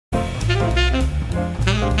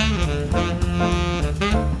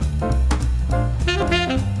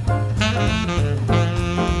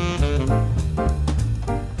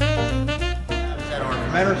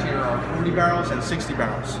60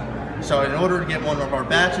 barrels. So in order to get one of our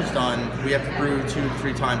batches done, we have to brew 2 to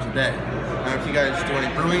 3 times a day. I don't know if you guys do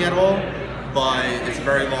any brewing at all, but it's a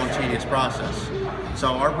very long, tedious process. So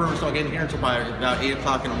our brewers don't get in here until about 8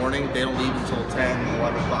 o'clock in the morning. They don't leave until 10,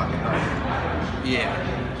 11 o'clock at night.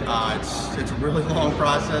 Yeah, it's a really long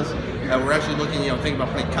process. We're actually looking, thinking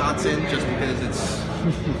about putting cots in just because it's,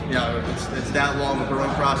 it's that long a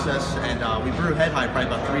brewing process. And we brew head high probably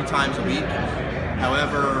about 3 times a week.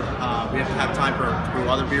 However, we have to have time to brew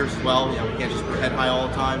other beers as well. We can't just brew head high all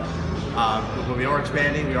the time. But we are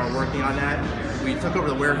expanding. We are working on that. We took over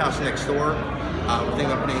the warehouse next door. We're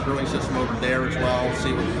thinking about putting a brewing system over there as well.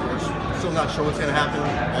 We're still not sure what's going to happen.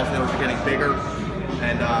 All we know is we're getting bigger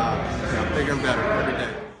and bigger and better every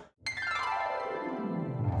day.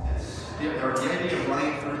 The idea of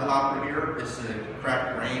running through the hopper here is to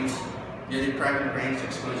crack the grains. The idea of cracking the grains to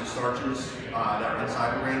expose the starches that are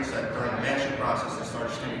inside the grains, that during the mashing process, the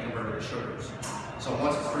starches can be converted to sugars. So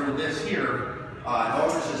once it's through this here, an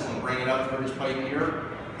auger system will bring it up through this pipe here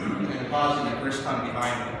and deposit the grist ton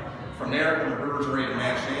behind it. From there, when the brewers are ready to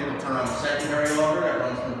mash in, they'll turn on the secondary auger that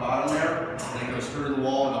runs from the bottom there, and it goes through the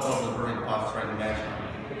wall and up over the brewing deposits right in the mash tun.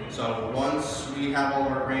 So once we have all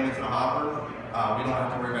of our grain into the hopper, we don't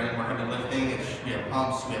have to worry about any more heavy lifting. We have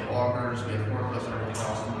pumps, we have augers, we have forklifts, and everything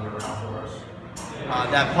else to move it around for us.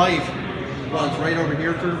 That pipe runs right over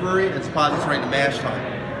here through the brewery and deposits right in the mash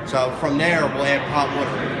tun. So from there, we'll add hot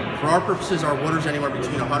water. For our purposes, our water is anywhere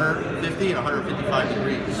between 150 and 155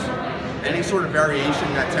 degrees. Any sort of variation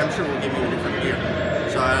in that temperature will give you a different beer.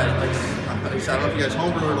 So like I said, I don't know if you guys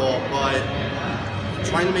homebrew at all, but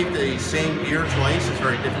trying to make the same beer twice is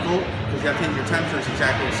very difficult because you have to hit your temperatures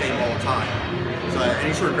exactly the same all the time. So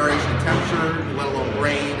any sort of variation in temperature, let alone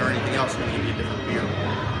grain or anything else, is going to give you a different beer.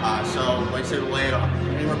 So like I said, we'll add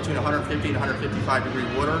anywhere between 150 and 155 degree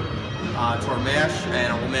water to our mash,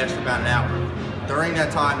 and we'll mash for about an hour. During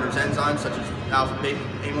that time, there's enzymes such as alpha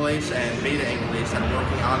amylase and beta amylase that are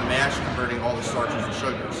working on the mash, converting all the starches to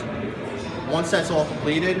sugars. Once that's all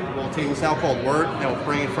completed, we'll take what's now called wort, and we'll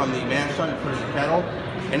bring it from the mash tun and put it in the kettle.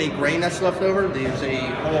 Any grain that's left over, there's a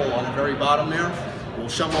hole on the very bottom there. We'll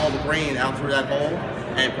shove all the grain out through that hole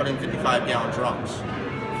and put in 55-gallon drums.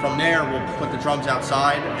 From there, we'll put the drums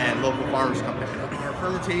outside and local farmers come pick it up. Our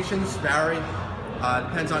fermentations vary.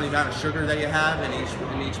 Depends on the amount of sugar that you have in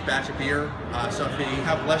each batch of beer. So if you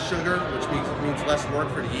have less sugar, which means less work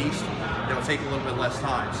for the yeast, it'll take a little bit less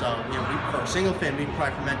time. So for a single fin, we can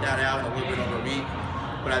probably ferment that out in a little bit over a week.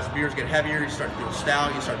 But as beers get heavier, you start to do a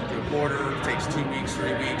stout, you start to do a porter. It takes 2 weeks,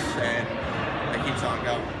 3 weeks, and it keeps on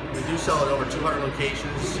going. We do sell at over 200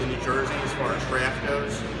 locations in New Jersey as far as draft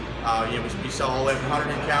goes. We sell all the way from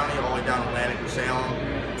Hunterdon County, all the way down to Atlantic or Salem.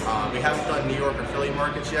 We haven't done New York or Philly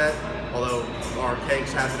markets yet, although our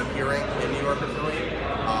kegs have been appearing in New York or Philly.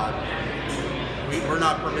 We're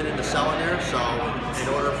not permitted to sell in there, so in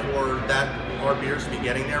order for our beers to be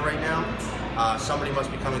getting there right now, somebody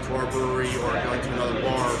must be coming to our brewery or going to another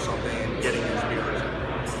bar or something and getting these beers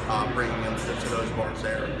and bringing them to those bars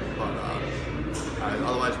there. But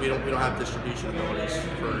otherwise, we don't have distribution abilities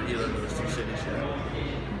for either of those 2 cities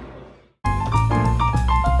yet.